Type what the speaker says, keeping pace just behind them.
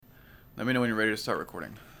Let me know when you're ready to start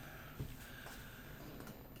recording.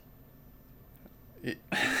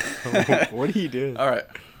 What are you doing? All right.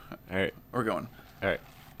 All right. We're going. All right.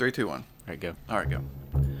 3, 2, 1. All right, go. All right, go.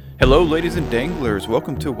 Hello, ladies and danglers.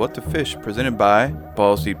 Welcome to What the Fish, presented by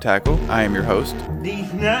Balls Deep Tackle. I am your host.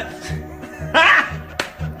 These nuts. Ha!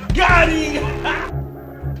 Got him!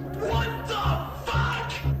 What the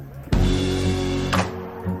fuck?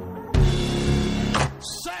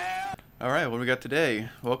 All right, what do we got today?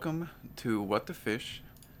 Welcome to What the Fish,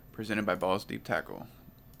 presented by Balls Deep Tackle,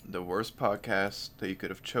 the worst podcast that you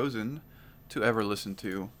could have chosen to ever listen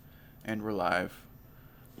to, and we're live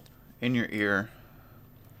in your ear.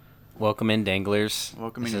 Welcome in, danglers.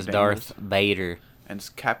 Welcome this in, is danglers. Darth Vader. And it's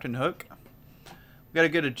Captain Hook. We got a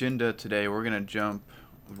good agenda today. We're going to jump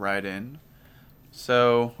right in.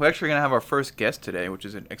 So, we're actually going to have our first guest today, which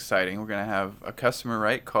is exciting. We're going to have a customer,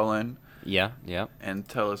 right, call in Yeah. and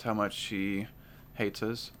tell us how much she hates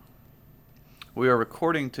us. We are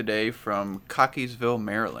recording today from Cockeysville,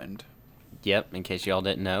 Maryland. Yep. In case y'all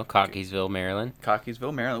didn't know, Cockeysville, Maryland.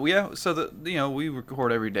 Cockeysville, Maryland. We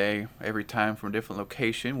record every day, every time from a different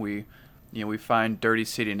location. We find dirty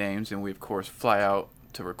city names, and we of course fly out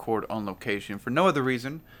to record on location for no other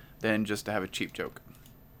reason than just to have a cheap joke.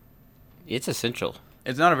 It's essential.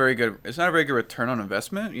 It's not a very good return on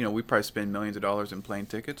investment. We probably spend millions of dollars in plane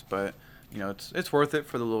tickets, but it's worth it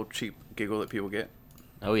for the little cheap giggle that people get.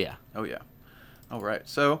 Oh yeah. Oh yeah. All right.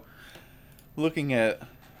 So, looking at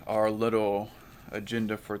our little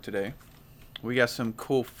agenda for today, we got some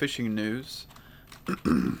cool fishing news.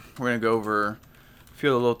 We're gonna go over a few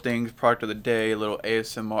of the little things, product of the day, a little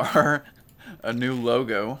ASMR, a new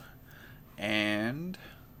logo, and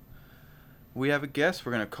we have a guest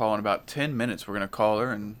we're gonna call in about 10 minutes. We're gonna call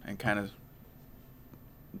her and kind of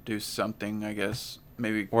do something, I guess.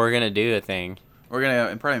 Maybe We're gonna do a thing. we're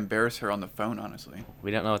gonna probably embarrass her on the phone, honestly. We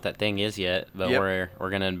don't know what that thing is yet, but Yep. we're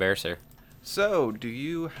gonna embarrass her. So, do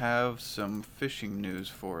you have some fishing news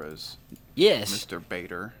for us, Yes. Mr.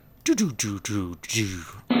 Bader?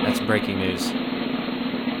 That's breaking news.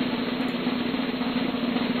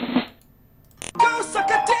 Go suck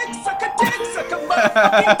a dick, suck a dick, suck a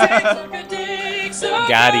motherfucking dick.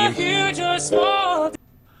 Got him.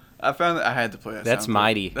 I found that I had to play that. That's sound.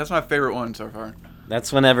 mighty. That's my favorite one so far.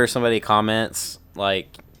 That's whenever somebody comments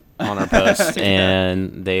like on our post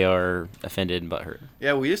and they are offended but hurt.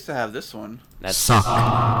 Yeah, we used to have this one. That's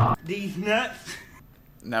These nuts.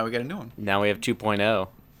 Now we got a new one. Now we have 2.0.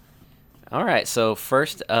 All right, so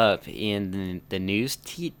first up in the news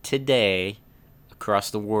today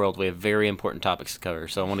across the world, we have very important topics to cover.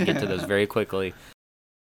 So I want to get to those very quickly.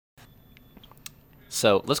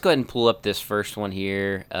 So let's go ahead and pull up this first one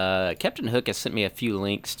here. Captain Hook has sent me a few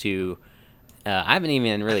links to. I haven't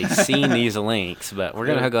even really seen these links, but we're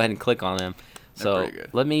going to go ahead and click on them. So pretty good.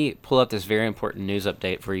 let me pull up this very important news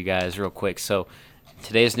update for you guys real quick. So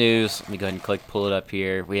today's news, let me go ahead and pull it up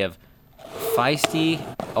here. We have feisty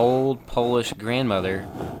old Polish grandmother,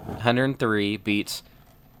 103, beats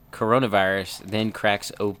coronavirus, then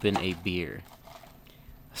cracks open a beer.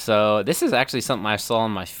 So this is actually something I saw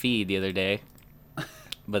on my feed the other day.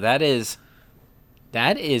 But that is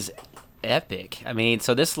epic. I mean,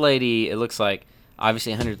 so this lady, it looks like,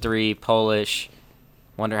 obviously 103, Polish.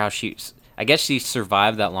 Wonder how I guess she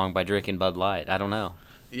survived that long by drinking Bud Light. I don't know.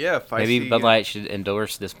 Yeah, feisty. Maybe Bud Light should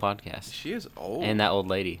endorse this podcast. She is old. And that old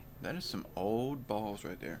lady. That is some old balls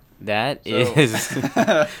right there. That So- is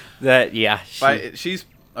that. Yeah. She's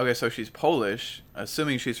okay. So she's Polish,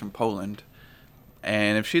 assuming she's from Poland,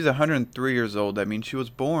 and if she's 103 years old, that means she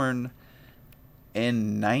was born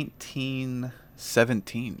in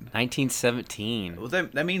 1917. 1917. Well,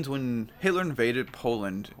 that means when Hitler invaded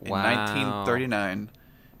Poland in Wow. 1939,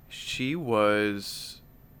 she was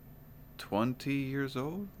 20 years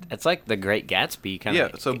old. It's like the Great Gatsby kind Yeah,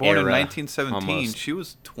 of. so born in era, 1917, almost. she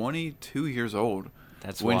was 22 years old.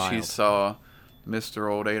 That's when wild. she saw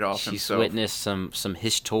Mr. Old Adolf She's himself. witnessed some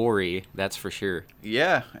history. That's for sure.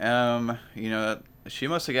 Yeah, she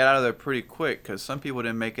must have got out of there pretty quick because some people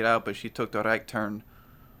didn't make it out, but she took the right turn.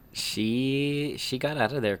 She got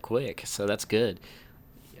out of there quick, so that's good.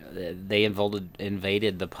 They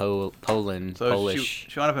invaded the Poland, So Polish,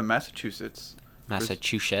 she wound up in Massachusetts,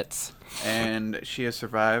 Massachusetts. and she has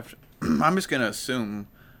survived. I'm just gonna assume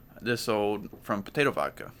this old from potato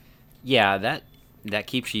vodka. Yeah, that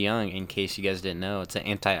keeps you young. In case you guys didn't know, it's an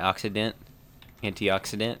antioxidant.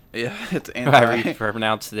 Yeah, it's However you anti.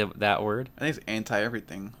 pronounce that word. I think it's anti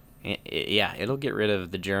everything. Yeah, it'll get rid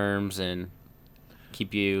of the germs and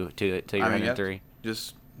keep you till you're 103.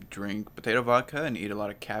 Just drink potato vodka and eat a lot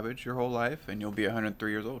of cabbage your whole life, and you'll be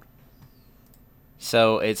 103 years old.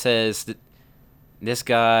 So it says that This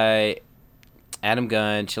guy, Adam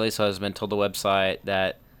Gunn, Chili's husband, told the website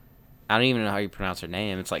that I don't even know how you pronounce her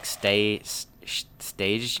name. It's like Stagna.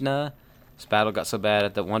 This battle got so bad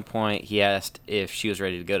at one point he asked if she was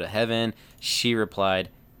ready to go to heaven. She replied,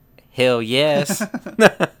 "Hell yes."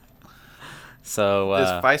 So This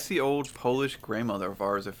feisty old Polish grandmother of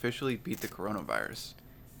ours officially beat the coronavirus.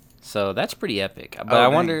 so that's pretty epic. But Oh, I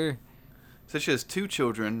dang. wonder. So she has 2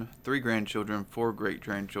 children, 3 grandchildren, 4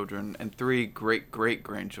 great-grandchildren, and 3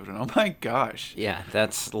 great-great-grandchildren. Oh my gosh. Yeah,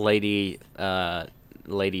 that's lady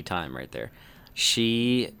time right there.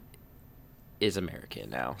 She is American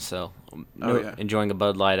now, so yeah. enjoying a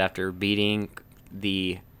Bud Light after beating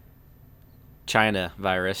the Chinese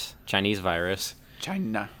virus.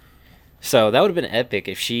 China. So that would have been epic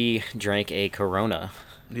if she drank a Corona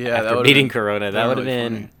Yeah, that after would've beating been Corona. That would have really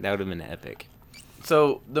been funny. that would have been epic.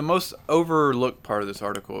 So the most overlooked part of this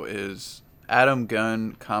article is Adam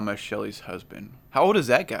Gunn, Shelley's husband. How old is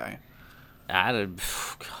that guy? I don't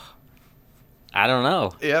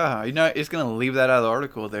know. Yeah, it's gonna leave that out of the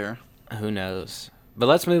article there. Who knows? But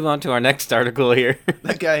let's move on to our next article here.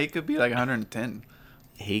 That guy, he could be like 110.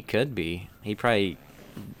 He could be. He probably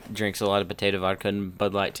drinks a lot of potato vodka and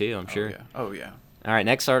Bud Light too, I'm sure. Oh yeah. All right,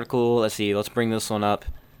 next article. Let's see. Let's bring this one up.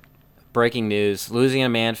 Breaking news. Louisiana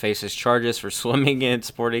man faces charges for swimming in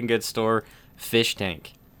sporting goods store fish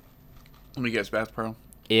tank. Let me guess, Bass Pro.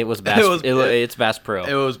 It was Bass. It's Bass Pro.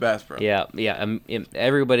 It was Bass Pro. Yeah.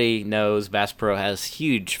 Everybody knows Bass Pro has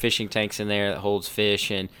huge fishing tanks in there that holds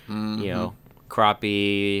fish and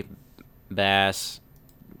crappie, bass,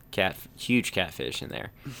 huge catfish in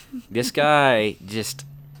there. This guy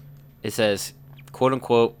it says, quote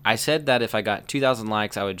unquote, I said that if I got 2,000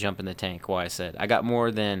 likes, I would jump in the tank. Well, I said I got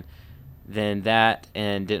more than that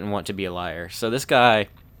and didn't want to be a liar. So this guy,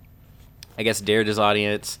 I guess, dared his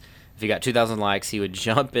audience. If he got 2,000 likes, he would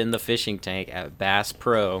jump in the fishing tank at Bass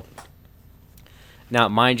Pro. Now,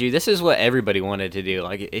 mind you, this is what everybody wanted to do.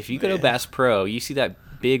 Like, if you go to Bass Pro, you see that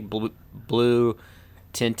big blue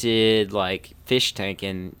tinted like fish tank,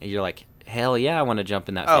 and you're like, hell yeah, I want to jump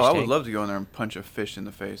in that fish tank. I would love to go in there and punch a fish in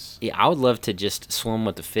the face. Yeah, I would love to just swim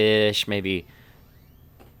with the fish, maybe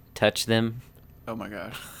touch them, Oh my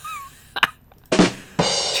gosh.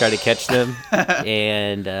 try to catch them,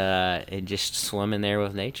 and just swim in there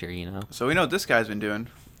with nature, So we know what this guy's been doing.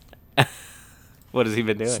 What has he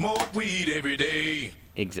been doing? Smoke weed every day.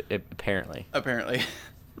 Apparently. Apparently.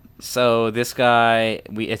 So this guy,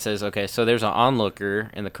 it says, okay, so there's an onlooker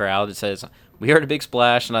in the crowd. It says, we heard a big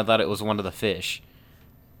splash, and I thought it was one of the fish.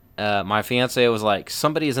 My fiance was like,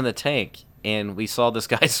 somebody is in the tank, and we saw this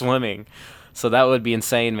guy swimming. So that would be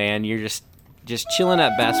insane, man. You're just chilling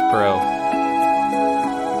at Bass Pro.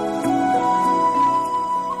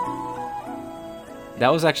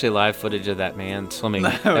 That was actually live footage of that man swimming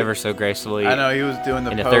ever so gracefully. I know, he was doing the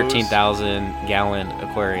in a pose. 13,000-gallon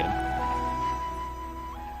aquarium.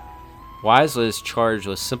 Wise was charged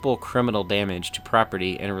with simple criminal damage to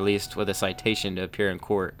property and released with a citation to appear in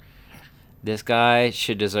court. This guy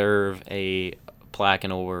should deserve a plaque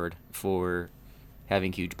and award for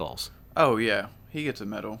having huge balls. Oh yeah, he gets a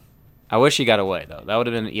medal. I wish he got away, though. That would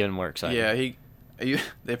have been even more exciting. Yeah,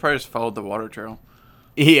 they probably just followed the water trail.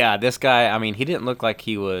 Yeah, this guy, I mean, he didn't look like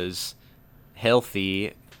he was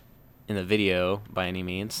healthy in the video by any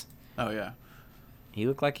means. Oh yeah. He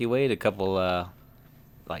looked like he weighed a couple,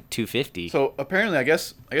 like 250. So apparently, I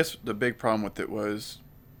guess the big problem with it was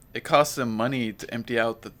it cost them money to empty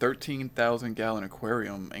out the 13,000-gallon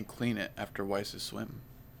aquarium and clean it after Weiss's swim.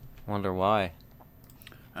 Wonder why.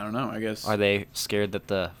 I don't know. I guess. Are they scared that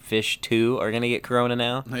the fish, too, are going to get corona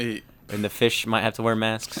now? Hey. And the fish might have to wear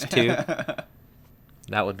masks, too?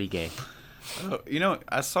 That would be gay.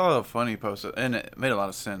 I saw a funny post, and it made a lot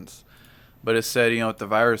of sense. But it said, if the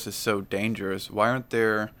virus is so dangerous, why aren't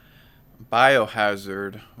there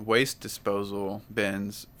biohazard waste disposal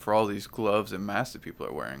bins for all these gloves and masks that people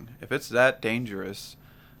are wearing? If it's that dangerous,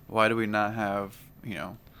 why do we not have,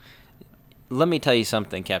 Let me tell you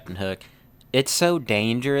something, Captain Hook. It's so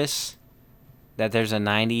dangerous that there's a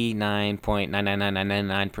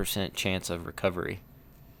 99.99999% chance of recovery.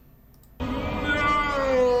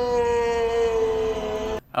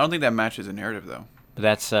 I don't think that matches the narrative, though. But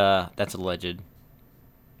that's alleged.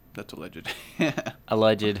 That's alleged.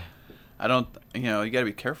 Alleged. I don't, you gotta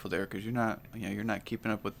be careful there because you're not keeping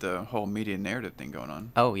up with the whole media narrative thing going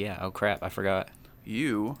on. Oh, yeah. Oh, crap. I forgot.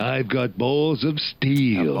 You I've got balls of have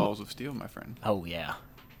steel. balls of steel, my friend. Oh, yeah.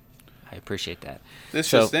 I appreciate that. This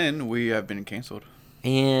So- just in, we have been canceled.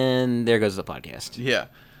 And there goes the podcast. Yeah.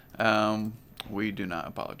 We do not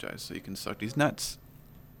apologize, so you can suck these nuts.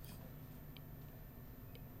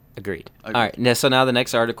 Agreed. Agreed. All right. So now the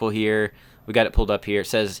next article here, We got it pulled up here. It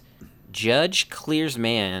says, judge clears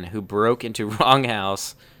man who broke into wrong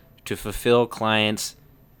house to fulfill client's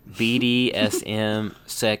BDSM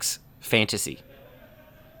sex fantasy.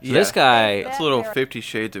 So this guy... That's a little 50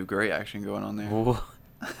 Shades of Grey action going on there.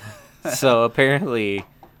 So apparently...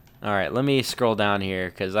 All right, let me scroll down here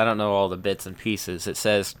because I don't know all the bits and pieces. It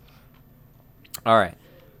says... All right.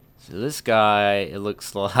 So this guy, it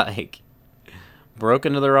looks like, broke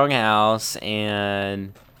into the wrong house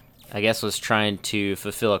and I guess was trying to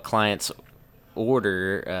fulfill a client's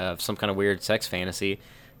order of some kind of weird sex fantasy.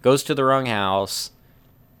 Goes to the wrong house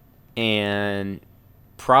and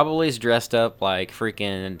probably is dressed up like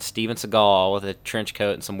freaking Steven Seagal with a trench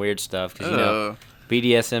coat and some weird stuff because, you know,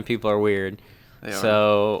 BDSM people are weird.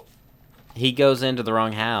 So he goes into the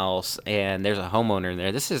wrong house and there's a homeowner in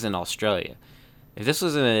there. This is in Australia. If this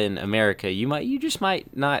was in America, you just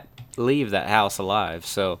might not leave that house alive.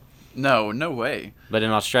 So no way. But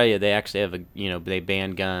in Australia, they actually have they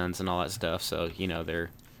ban guns and all that stuff. So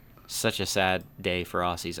they're such a sad day for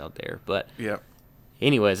Aussies out there. But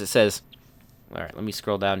anyways, it says, all right, let me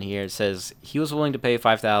scroll down here. It says he was willing to pay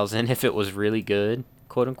 $5,000 if it was really good,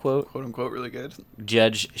 quote unquote. Quote unquote, really good.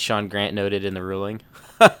 Judge Sean Grant noted in the ruling.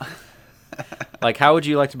 Like, how would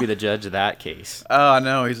you like to be the judge of that case? Oh,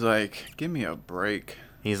 no. He's like, give me a break.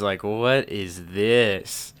 He's like, what is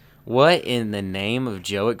this? What in the name of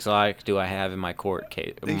Joe Exotic do I have in my court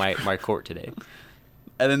case, my court today?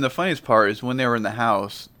 And then the funniest part is when they were in the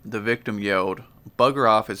house, the victim yelled, "Bugger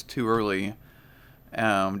off, it's too early."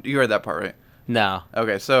 You heard that part, right? No.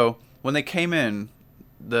 Okay, so when they came in,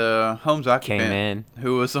 the home's occupant,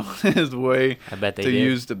 who was on his way to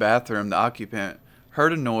use the bathroom, the occupant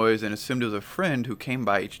heard a noise and assumed it was a friend who came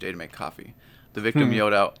by each day to make coffee. The victim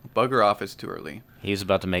yelled out, "Bugger off, it's too early." He was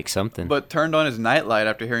about to make something. But turned on his nightlight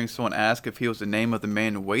after hearing someone ask if he was the name of the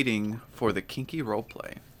man waiting for the kinky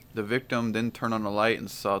roleplay. The victim then turned on a light and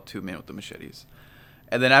saw two men with the machetes.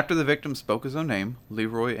 And then after the victim spoke his own name,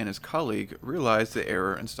 Leroy and his colleague realized the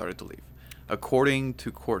error and started to leave. According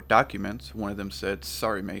to court documents, one of them said,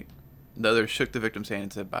 "Sorry, mate." The other shook the victim's hand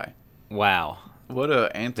and said, "Bye." Wow. What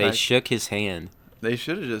a anti... They shook his hand. They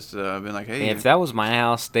should have just been like, "Hey." If that was my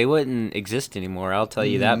house, they wouldn't exist anymore. I'll tell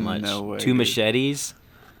you that much. No way, Two machetes?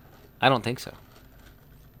 I don't think so.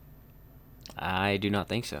 I do not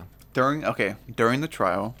think so. During the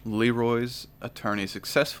trial, Leroy's attorney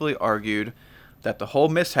successfully argued that the whole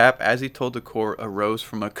mishap, as he told the court, arose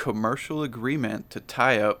from a commercial agreement to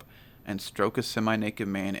tie up and stroke a semi-naked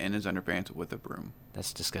man in his underpants with a broom.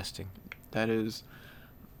 That's disgusting. That is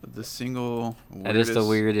the single weirdest... That is the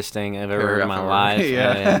weirdest thing I've ever heard in my life.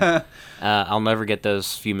 Yeah. I'll never get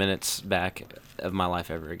those few minutes back of my life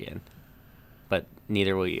ever again. But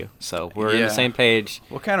neither will you. So we're in the same page.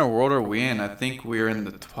 What kind of world are we in? I think we're in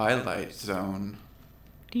the Twilight Zone.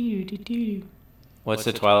 What's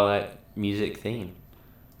the Twilight music theme?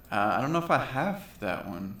 I don't know if I have that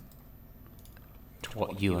one.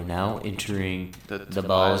 You are now entering the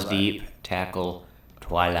balls deep tackle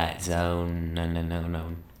Twilight Zone.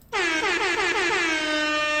 No.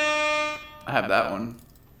 I have that one.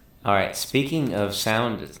 All right. Speaking of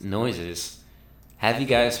sound noises, have you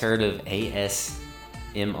guys heard of ASMR?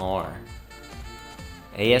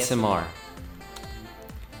 ASMR.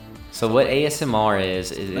 So what ASMR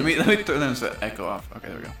is let me throw this echo off. Okay,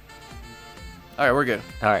 there we go. All right, we're good.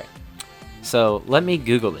 All right. So let me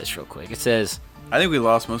Google this real quick. It says, I think we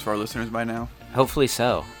lost most of our listeners by now. hopefully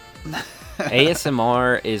so.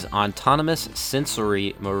 ASMR is autonomous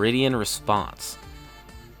sensory meridian response.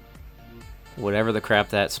 Whatever the crap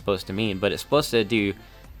that's supposed to mean. But it's supposed to do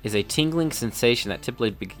is a tingling sensation that typically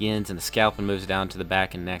begins in the scalp and moves down to the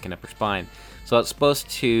back and neck and upper spine. So it's supposed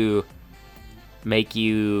to make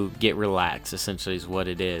you get relaxed, essentially, is what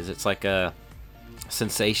it is. It's like a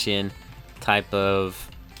sensation type of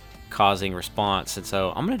causing response. And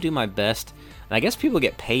so I'm going to do my best. And I guess people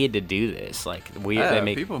get paid to do this. Like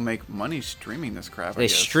people make money streaming this crap. They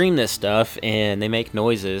stream this stuff and they make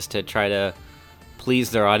noises to try to please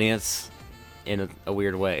their audience in a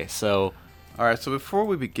weird way. So, all right. So before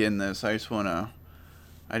we begin this, I just want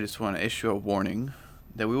to issue a warning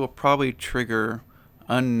that we will probably trigger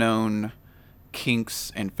unknown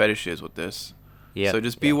kinks and fetishes with this. Yeah. So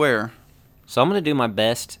just beware. So I'm gonna do my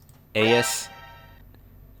best ASMR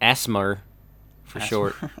for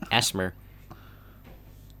short, ASMR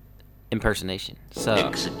impersonation. So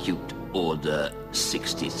execute Order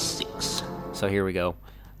 66. So here we go.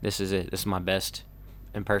 This is it. This is my best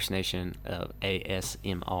impersonation of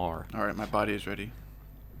ASMR. All right, my body is ready.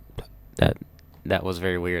 That was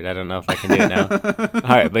very weird. I don't know if I can do it now.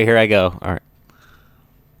 All right, but here I go. All right.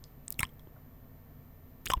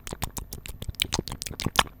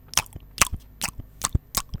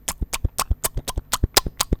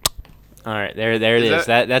 All right, there it Is is.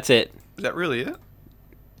 That's it. Is that really it?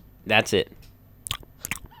 That's it.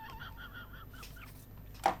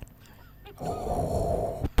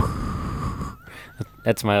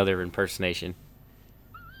 That's my other impersonation.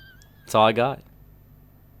 That's all I got.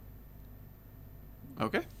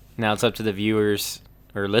 Okay. Now it's up to the viewers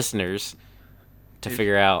or listeners to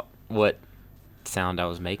figure out what sound I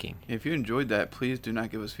was making. If you enjoyed that, please do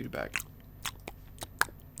not give us feedback.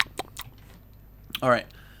 All right.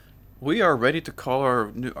 We are ready to call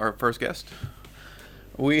our first guest.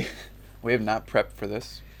 We have not prepped for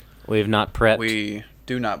this. We have not prepped. We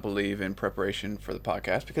do not believe in preparation for the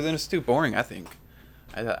podcast because then it's too boring, I think.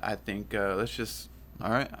 I think let's just. All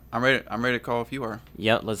right, I'm ready. I'm ready to call if you are.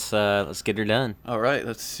 Yep, let's get her done. All right,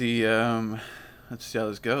 let's see. Let's see how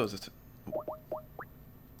this goes. It's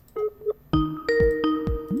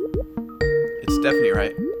Stephanie,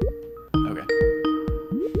 right? Okay.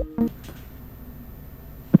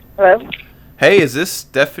 Hello? Hey, is this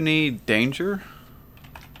Stephanie Danger?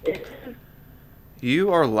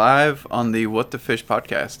 You are live on the What the Fish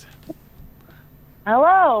podcast.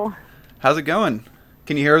 Hello. How's it going?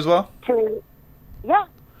 Can you hear us well? Yeah.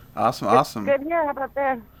 Awesome. Good here. How about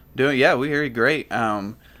that? Yeah, we hear you great.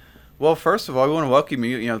 Well, first of all, we want to welcome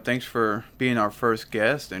you. You know, thanks for being our first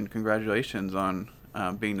guest, and congratulations on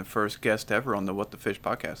being the first guest ever on the What the Fish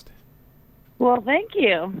podcast. Well, thank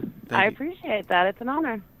you. I you. appreciate that. It's an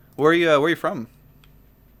honor. Where are you from?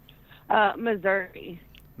 Missouri.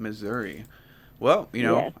 Missouri. Well, you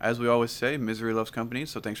know, Yes. as we always say, misery loves company.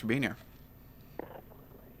 So thanks for being here.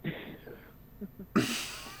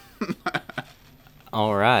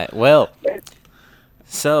 All right. Well,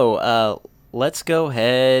 so let's go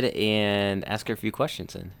ahead and ask her a few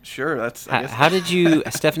questions then. Sure. That's. I guess. How did you,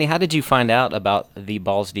 Stephanie? How did you find out about the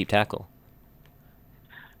Balls Deep Tackle?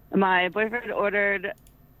 My boyfriend ordered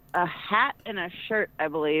a hat and a shirt, I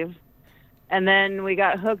believe, and then we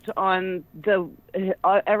got hooked on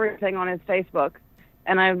everything on his Facebook,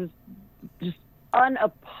 and I was just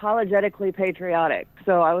unapologetically patriotic.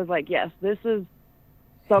 So I was like, yes, this is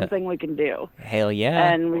something we can do. Hell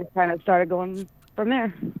yeah! And we kind of started going from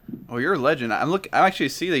there. Well, you're a legend. I actually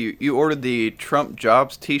see that you ordered the Trump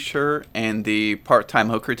Jobs T-shirt and the Part-Time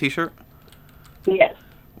Hooker T-shirt. Yes.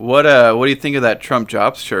 What do you think of that Trump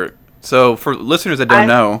Jobs shirt? So for listeners that don't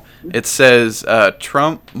know, it says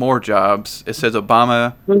Trump more jobs. It says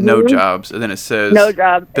Obama no jobs, and then it says No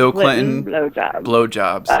jobs. Bill Clinton blow jobs. blow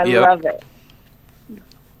jobs. I Yep. love it.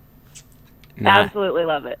 Absolutely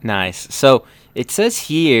love it. Nice. So it says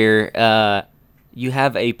here you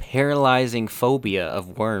have a paralyzing phobia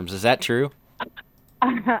of worms. Is that true?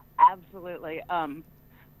 Absolutely.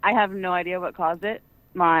 I have no idea what caused it.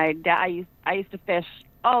 My dad. I used to fish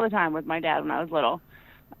all the time with my dad when I was little.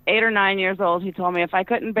 8 or 9 years old, he told me if I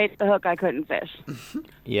couldn't bait the hook, I couldn't fish.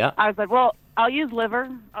 Yeah. I was like, well, I'll use liver,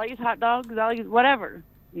 I'll use hot dogs, I'll use whatever.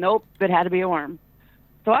 Nope, it had to be a worm.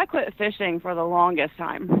 So I quit fishing for the longest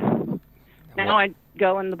time. Now I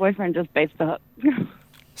go and the boyfriend just baits the hook.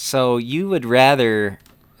 So you would rather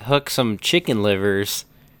hook some chicken livers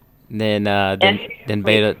than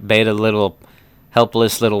bait a little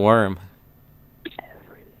helpless little worm.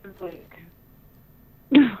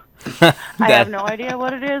 I have no idea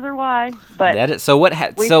what it is or why, but So what?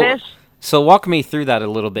 we fish. So walk me through that a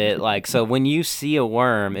little bit. Like, so when you see a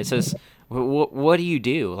worm, it says, what do you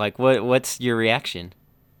do? Like, what's your reaction?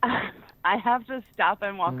 I have to stop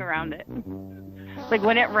and walk around it. Like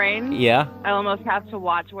when it rains, Yeah. I almost have to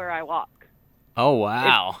watch where I walk. Oh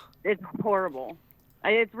wow. It's horrible.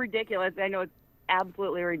 It's ridiculous. I know it's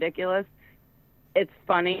absolutely ridiculous. It's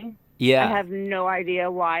funny. Yeah. I have no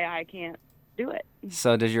idea why I can't do it.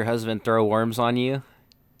 So does your husband throw worms on you?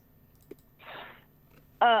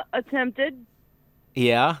 Attempted.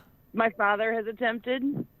 Yeah. My father has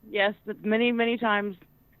attempted. Yes, many, many times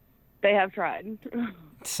they have tried.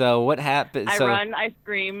 So what happened? I So run, I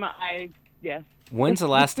scream, yes. when's the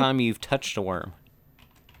last time you've touched a worm?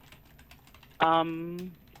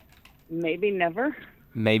 Maybe never.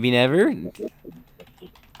 Maybe never.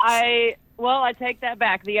 I take that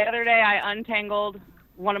back. The other day I untangled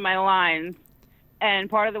one of my lines and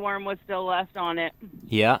part of the worm was still left on it.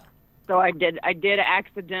 Yeah. So I did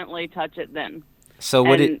accidentally touch it then. So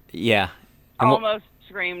what And it? Yeah. I And almost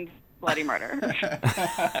screamed bloody murder.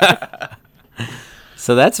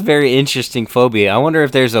 So that's a very interesting phobia. I wonder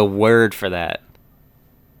if there's a word for that.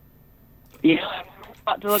 Yeah.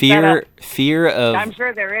 To look that up. Fear of I'm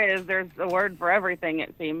sure there is. There's a word for everything,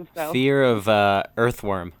 it seems. So fear of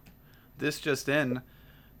earthworm. This just in,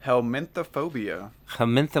 helminthophobia,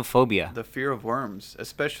 Helminthophobia. the fear of worms,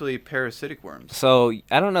 especially parasitic worms. So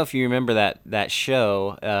I don't know if you remember that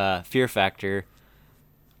show, Fear Factor,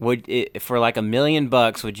 For like $1 million,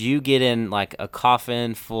 would you get in like a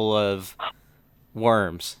coffin full of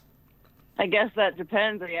worms? I guess that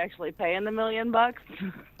depends. Are you actually paying the $1 million?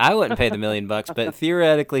 I wouldn't pay the $1 million, but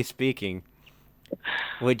theoretically speaking,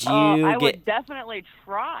 would you I get? would definitely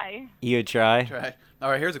try. You would try. Try. All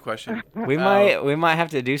right, here's a question. We might have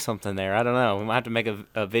to do something there. I don't know. We might have to make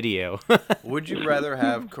a video. Would you rather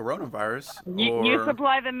have coronavirus or You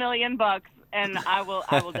supply the $1 million, and I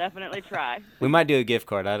will definitely try. We might do a gift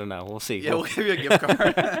card. I don't know. We'll see. Yeah, we'll give you a gift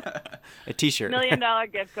card. A T-shirt. $1 million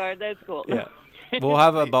gift card. That's cool. Yeah. We'll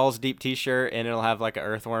have a Balls Deep T-shirt, and it'll have like an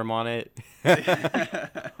earthworm on it.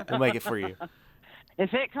 We'll make it for you.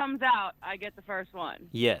 If it comes out, I get the first one.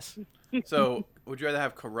 Yes. So, would you rather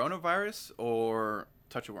have coronavirus or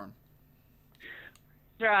touch a worm?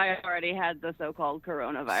 Sure, I already had the so-called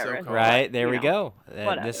coronavirus. So-called. Right. There we You go. know,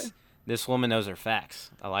 whatever. This woman knows her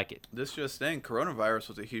facts. I like it. This just thing, coronavirus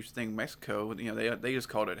was a huge thing in Mexico. You know, they just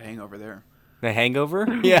called it hangover there. The Hangover?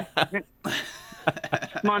 Yeah.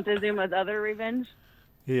 Montezuma's other revenge.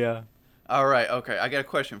 Yeah. All right, okay. I got a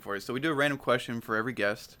question for you. So we do a random question for every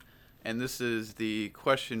guest, and this is the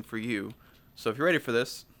question for you. So if you're ready for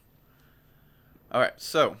this. All right,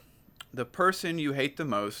 so the person you hate the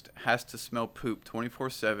most has to smell poop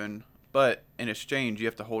 24/7, but in exchange you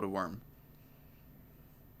have to hold a worm.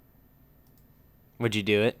 Would you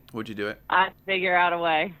do it? Would you do it? I'd figure out a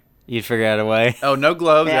way. You'd figure out a way. Oh, no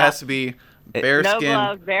gloves. It Yeah. has to be bare No skin.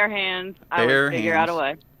 gloves, bare hands. I Bare would figure out a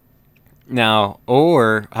way. Now,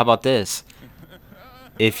 or how about this?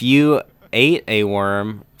 If you ate a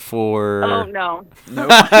worm for Oh no! No.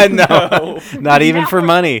 no, not even Now for we're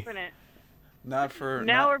money. pushing it. Not for.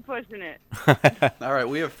 Now not- we're pushing it. All right,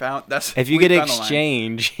 we have found. That's. If you we could found the line.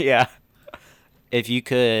 exchange, yeah. If you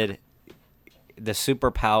could, the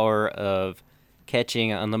superpower of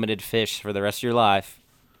catching unlimited fish for the rest of your life,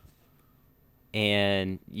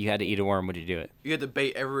 and you had to eat a worm, would you do it? You had to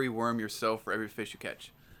bait every worm yourself for every fish you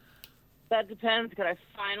catch. That depends. Could I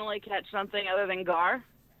finally catch something other than gar?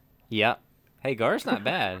 Yep. Hey, gar's not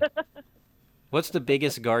bad. What's the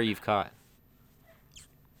biggest gar you've caught?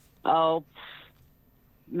 Oh,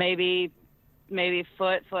 maybe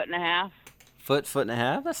foot and a half. Foot and a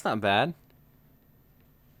half? That's not bad.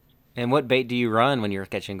 And what bait do you run when you're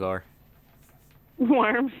catching gar?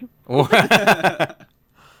 Worms.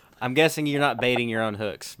 I'm guessing you're not baiting your own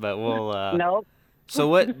hooks, but we'll. Nope. So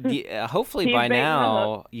what? Hopefully He's by baiting the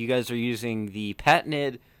now you guys are using the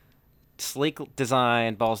patented, sleek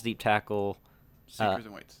design balls deep tackle Sinkers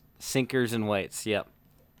and weights. sinkers and weights. Yep.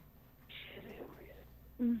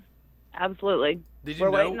 Absolutely. Did you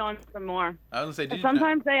We're know? waiting on some more. I was gonna say, did you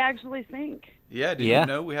Sometimes they actually sink. Yeah. Did Yeah. you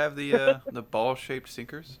know we have the ball shaped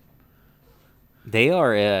sinkers? They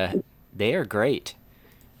are great,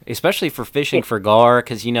 especially for fishing for gar,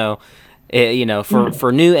 because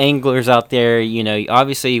for new anglers out there,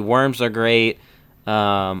 obviously worms are great.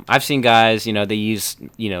 I've seen guys, they use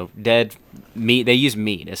dead meat. They use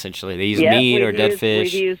meat essentially. They use meat or dead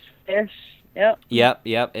fish. We've used fish. Yep.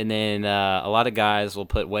 Yep. And then a lot of guys will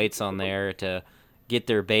put weights on there to get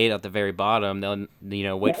their bait at the very bottom.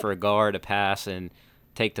 They'll wait for a gar to pass and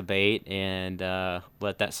take the bait and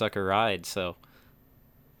let that sucker ride. So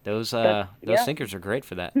those sinkers are great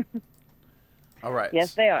for that. All right.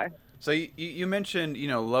 Yes, they are. So you mentioned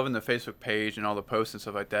loving the Facebook page and all the posts and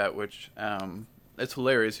stuff like that, which it's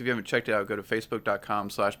hilarious. If you haven't checked it out, go to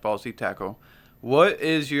facebook.com/ballsdeeptackle. What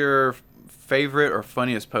is your favorite or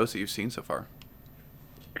funniest post that you've seen so far?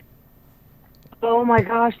 Oh my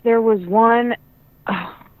gosh, there was one.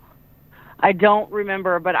 I don't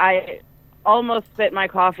remember, but I almost spit my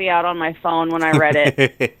coffee out on my phone when I read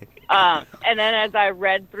it. And then as I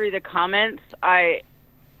read through the comments, I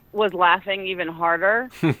was laughing even harder.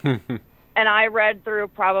 And I read through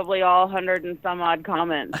probably all 100 and some odd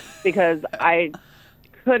comments because I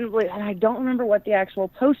couldn't believe. And I don't remember what the actual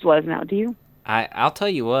post was now. Do you? I'll tell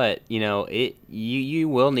you what, you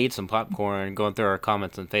will need some popcorn going through our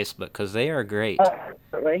comments on Facebook because they are great.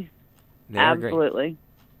 Absolutely. They are great. Absolutely.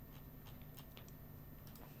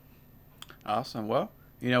 Awesome. Well,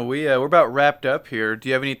 we're about wrapped up here. Do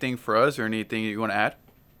you have anything for us or anything you want to add?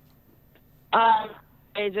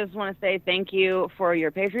 I just want to say thank you for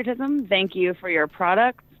your patriotism. Thank you for your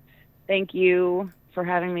products. Thank you for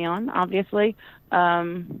having me on, obviously.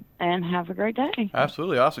 And have a great day.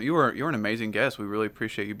 Absolutely awesome. You're an amazing guest. We really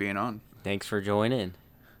appreciate you being on. Thanks for joining.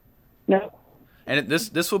 No. And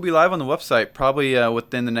this will be live on the website probably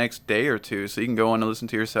within the next day or two, so you can go on and listen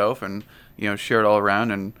to yourself and share it all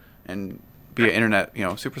around and be an internet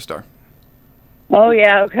superstar. Oh,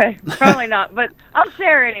 yeah, okay. Probably not, but I'll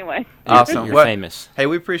share anyway. Awesome. You're Well, famous. Hey,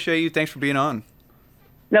 we appreciate you. Thanks for being on.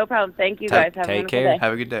 No problem. Thank you, guys. Have a Take wonderful care. day.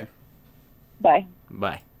 Have a good day. Bye.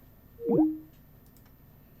 Bye.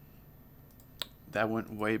 That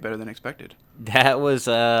went way better than expected. That was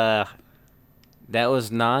not,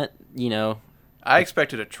 I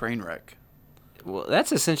expected a train wreck. well,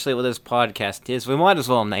 that's essentially what this podcast is. We might as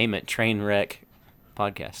well name it Train Wreck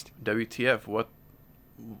Podcast. WTF? What?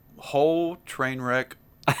 Whole train wreck?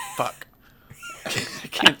 Fuck.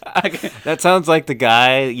 I can't. That sounds like the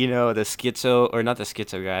guy, the schizo, or not the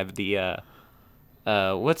schizo guy, but the,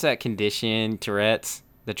 what's that condition? Tourette's?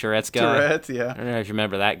 The Tourette's guy? Tourette's, I yeah. don't know if you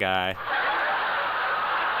remember that guy.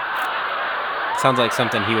 Sounds like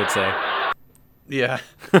something he would say. Yeah.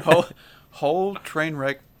 Whole train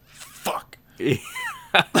wreck? Fuck.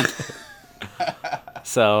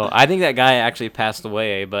 So I think that guy actually passed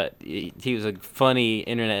away, but he was a funny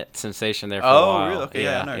internet sensation there for a while. Oh, really? Okay,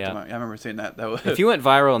 yeah, I know what you're talking about. Yeah, I remember seeing that. That was. If he went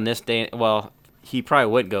viral in this day, well, he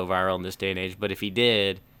probably would go viral in this day and age, but if he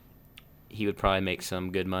did, he would probably make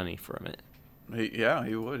some good money from it. Yeah,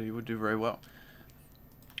 he would. He would do very well.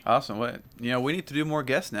 Awesome. What? We need to do more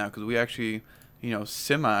guests now because we actually,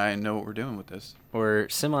 semi know what we're doing with this. We're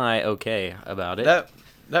semi-okay about it.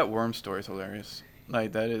 That worm story is hilarious.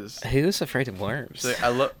 Like that is. Who's afraid of worms? So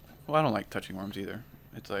Well, I don't like touching worms either.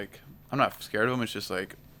 It's like I'm not scared of them. It's just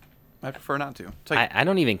like I prefer not to. It's like I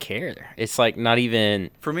don't even care. It's like not even...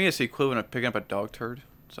 for me, it's the equivalent of picking up a dog turd.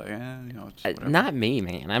 It's like it's whatever. Not me,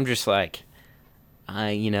 man. I'm just like...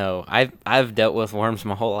 I've dealt with worms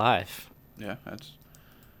my whole life. Yeah, that's.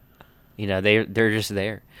 They're just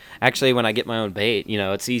there. Actually, when I get my own bait,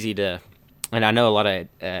 it's easy to... And I know a lot of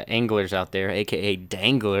anglers out there, a.k.a.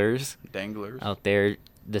 danglers, Danglers. out there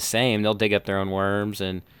the same. They'll dig up their own worms,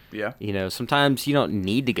 and, Yeah. sometimes you don't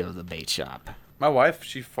need to go to the bait shop. My wife,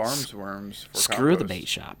 she farms worms for Screw the compost. bait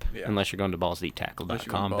shop, Yeah. unless you're going to Unless you're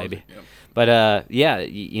ballsdeeptackle.com, balls- baby. yeah. But,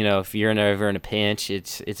 if you're ever in a pinch,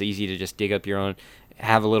 it's easy to just dig up your own.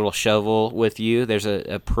 Have a little shovel with you. There's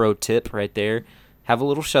a pro tip right there. Have a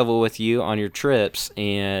little shovel with you on your trips,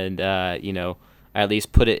 and at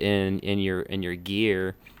least put it in your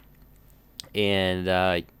gear,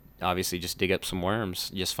 and obviously just dig up some worms.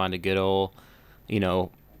 Just find a good old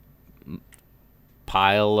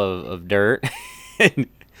pile of dirt.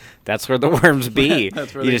 That's where the worms be.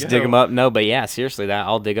 That's where you they just dig go. them up. No, but yeah, seriously,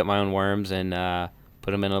 I'll dig up my own worms and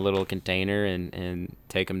put them in a little container and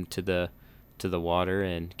take them to the water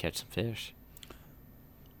and catch some fish.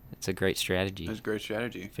 It's a great strategy. That's a great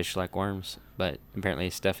strategy. Fish like worms, but apparently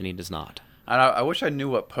Stephanie does not. And I wish I knew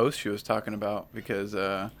what post she was talking about because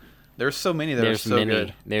there's so many that There's are so many.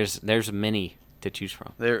 good. There's many to choose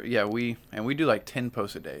from. We do like 10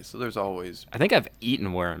 posts a day, so there's always. I think I've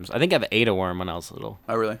eaten worms. I think I've ate a worm when I was little.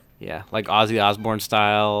 Oh really? Yeah, like Ozzy Osbourne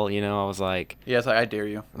style. I was like Yeah, it's like I dare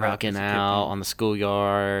you. rocking It's a kid out thing. on the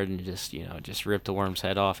schoolyard and just ripped the worm's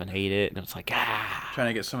head off and ate it. And it was like Trying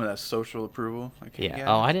to get some of that social approval. Like, Yeah.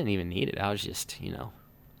 Oh, I didn't even need it. I was just you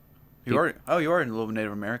are a little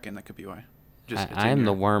Native American. That could be why. I am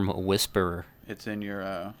the worm whisperer. It's in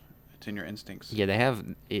your instincts. Yeah,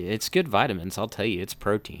 it's good vitamins. I'll tell you, it's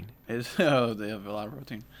protein. They have a lot of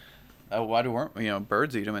protein. Why do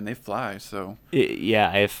birds eat them and they fly? So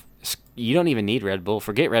Yeah, if you don't even need Red Bull.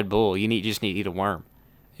 Forget Red Bull. You just need to eat a worm.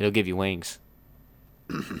 It'll give you wings.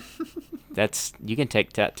 You can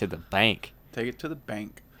take that to the bank take it to the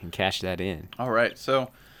bank. and cash that in. All right,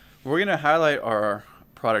 so we're gonna highlight our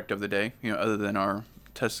product of the day. Other than our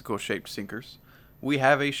testicle-shaped sinkers, we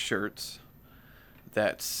have a shirt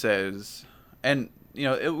that says, and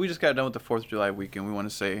we just got done with the 4th of July weekend. We want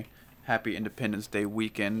to say Happy Independence Day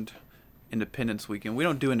weekend, Independence weekend. We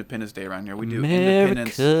don't do Independence Day around here. We do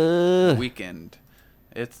Independence America, weekend.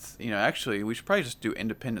 It's actually we should probably just do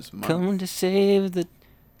Independence Month. come to save the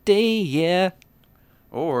day, yeah.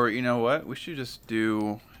 Or you know what? We should just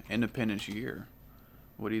do Independence Year.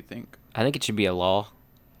 What do you think? I think it should be a law.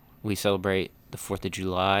 We celebrate the 4th of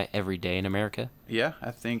July every day in America. Yeah,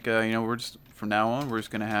 I think we're just from now on we're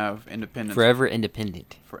just gonna have Independence Forever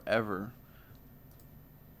independent. forever.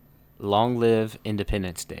 Long live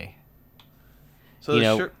Independence Day. So You the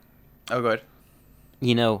know- shirt. Oh, go ahead.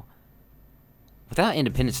 Without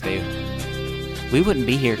Independence Day, we wouldn't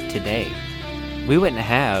be here today. We wouldn't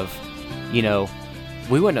have,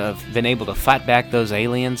 we wouldn't have been able to fight back those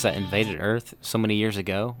aliens that invaded Earth so many years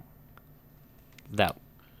ago. That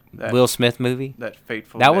Will Smith movie. That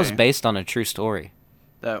fateful. That was day. based on a true story.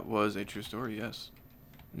 That was a true story. Yes.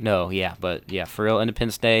 No, yeah, but yeah, for real,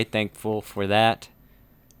 Independence Day, thankful for that.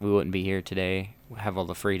 We wouldn't be here today, have all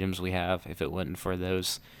the freedoms we have, if it wasn't for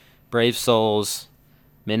those brave souls,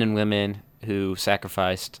 men and women who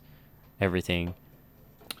sacrificed everything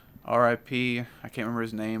R.I.P. I can't remember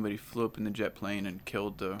his name, but he flew up in the jet plane and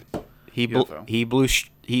killed the He UFO.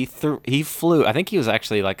 he flew. I think he was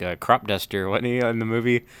actually like a crop duster, wasn't he, in the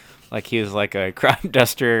movie? Like he was like a crop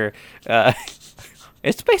duster.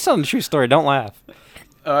 It's based on a true story. Don't laugh.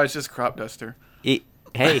 Oh, it's just crop duster.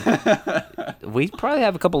 Hey, we probably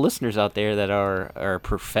have a couple listeners out there that are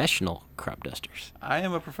professional crop dusters. I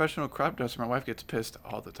am a professional crop duster. My wife gets pissed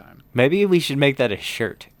all the time. Maybe we should make that a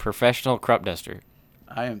shirt. Professional crop duster.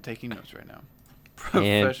 I am taking notes right now.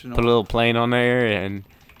 And Professional. put a little plane on there, and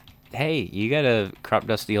hey, you gotta crop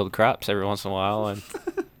dust the old crops every once in a while and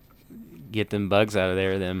get them bugs out of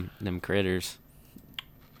there, them critters.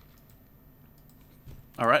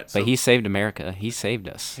 All right. So But he saved America. He saved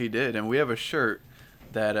us. he did, and we have a shirt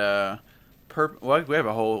that we have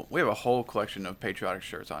a whole collection of patriotic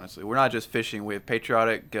shirts. Honestly, we're not just fishing. We have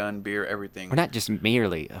patriotic, gun, beer, everything. We're not just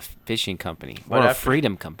merely a fishing company. But We're a after-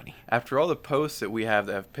 freedom company. After all the posts that we have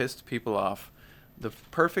that have pissed people off, the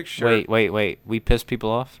perfect shirt. Wait. We piss people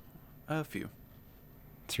off? A few.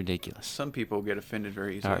 It's ridiculous. Some people get offended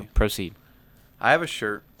very easily. All right, proceed. I have a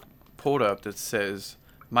shirt pulled up that says,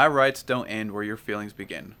 "My rights don't end where your feelings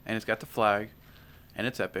begin," and it's got the flag, and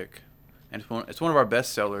it's epic, and it's one of our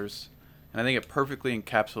best sellers, and I think it perfectly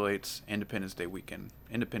encapsulates Independence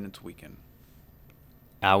Weekend.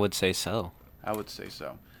 I would say so. I would say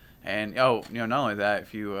so. And not only that,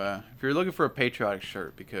 if you're looking for a patriotic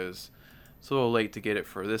shirt, because it's a little late to get it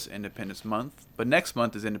for this Independence Month, but next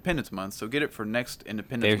month is Independence Month, so get it for next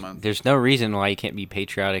Independence Month. There's no reason why you can't be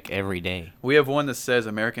patriotic every day. We have one that says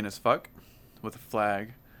 "American as fuck" with a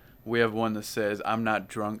flag. We have one that says "I'm not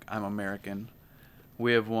drunk, I'm American."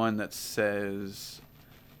 We have one that says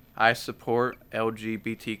 "I support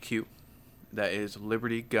LGBTQ." That is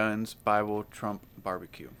Liberty, Guns, Bible, Trump,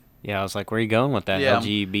 Barbecue. Yeah, I was like, where are you going with that? Yeah, I'm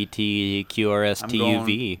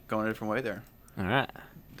LGBTQRSTUV. going a different way there. All right.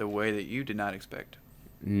 The way that you did not expect.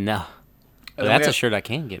 No. But then that's we a have- shirt I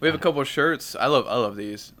can get. We have a behind. couple of shirts. I love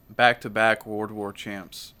these. Back-to-back World War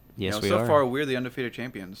champs. Yes, we so are. far, we're the undefeated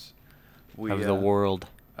champions. Of the world.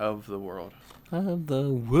 Of the world. Of the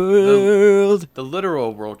world. The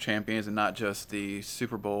literal world champions and not just the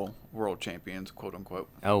Super Bowl world champions, quote unquote.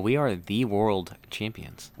 Oh, we are the world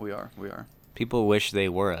champions. We are. People wish they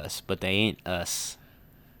were us, but they ain't us.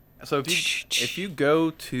 So if you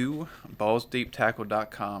go to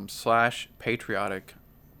ballsdeeptackle.com/patriotic,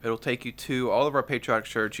 it'll take you to all of our patriotic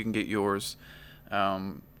shirts. You can get yours. A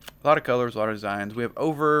lot of colors, a lot of designs. We have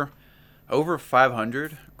over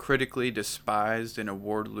 500 critically despised and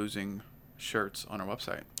award-losing shirts on our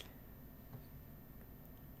website.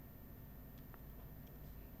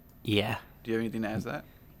 Yeah. Do you have anything to add to that?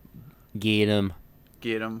 Get 'em.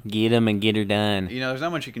 Get them. Get 'em and get her done. There's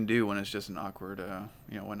not much you can do when it's just an awkward,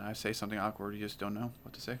 when I say something awkward, you just don't know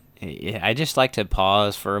what to say. Yeah, I just like to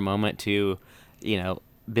pause for a moment to,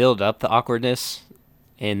 build up the awkwardness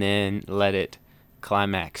and then let it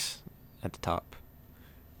climax at the top.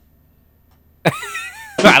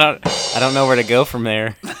 I don't know where to go from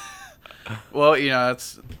there. Well,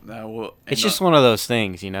 it's It's just one of those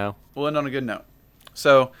things, We'll end on a good note.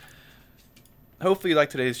 So, hopefully you like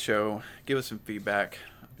today's show. Give us some feedback.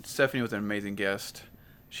 Stephanie was an amazing guest.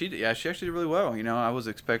 She actually did really well. I was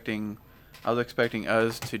expecting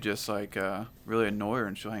us to just really annoy her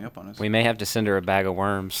and she'll hang up on us. We may have to send her a bag of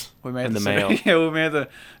worms We may have in the to mail. Yeah, we may have to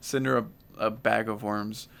send her a bag of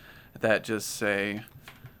worms that just say,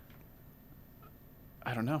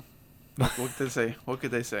 I don't know. What could they say? What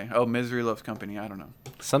could they say? Oh, misery loves company. I don't know.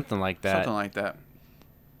 Something like that. Something like that.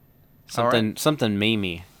 Something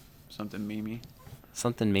memey. Something memey.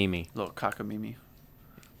 Something memey. Little cockamamie.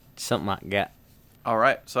 Something like that. All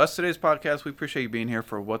right. So that's today's podcast. We appreciate you being here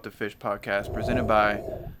for What the Fish podcast presented by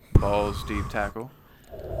Balls Deep Tackle.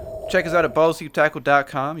 Check us out at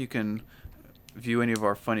ballsdeeptackle.com. You can view any of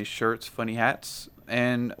our funny shirts, funny hats,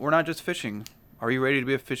 and we're not just fishing. Are you ready to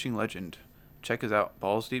be a fishing legend? Check us out,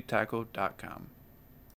 ballsdeeptackle.com.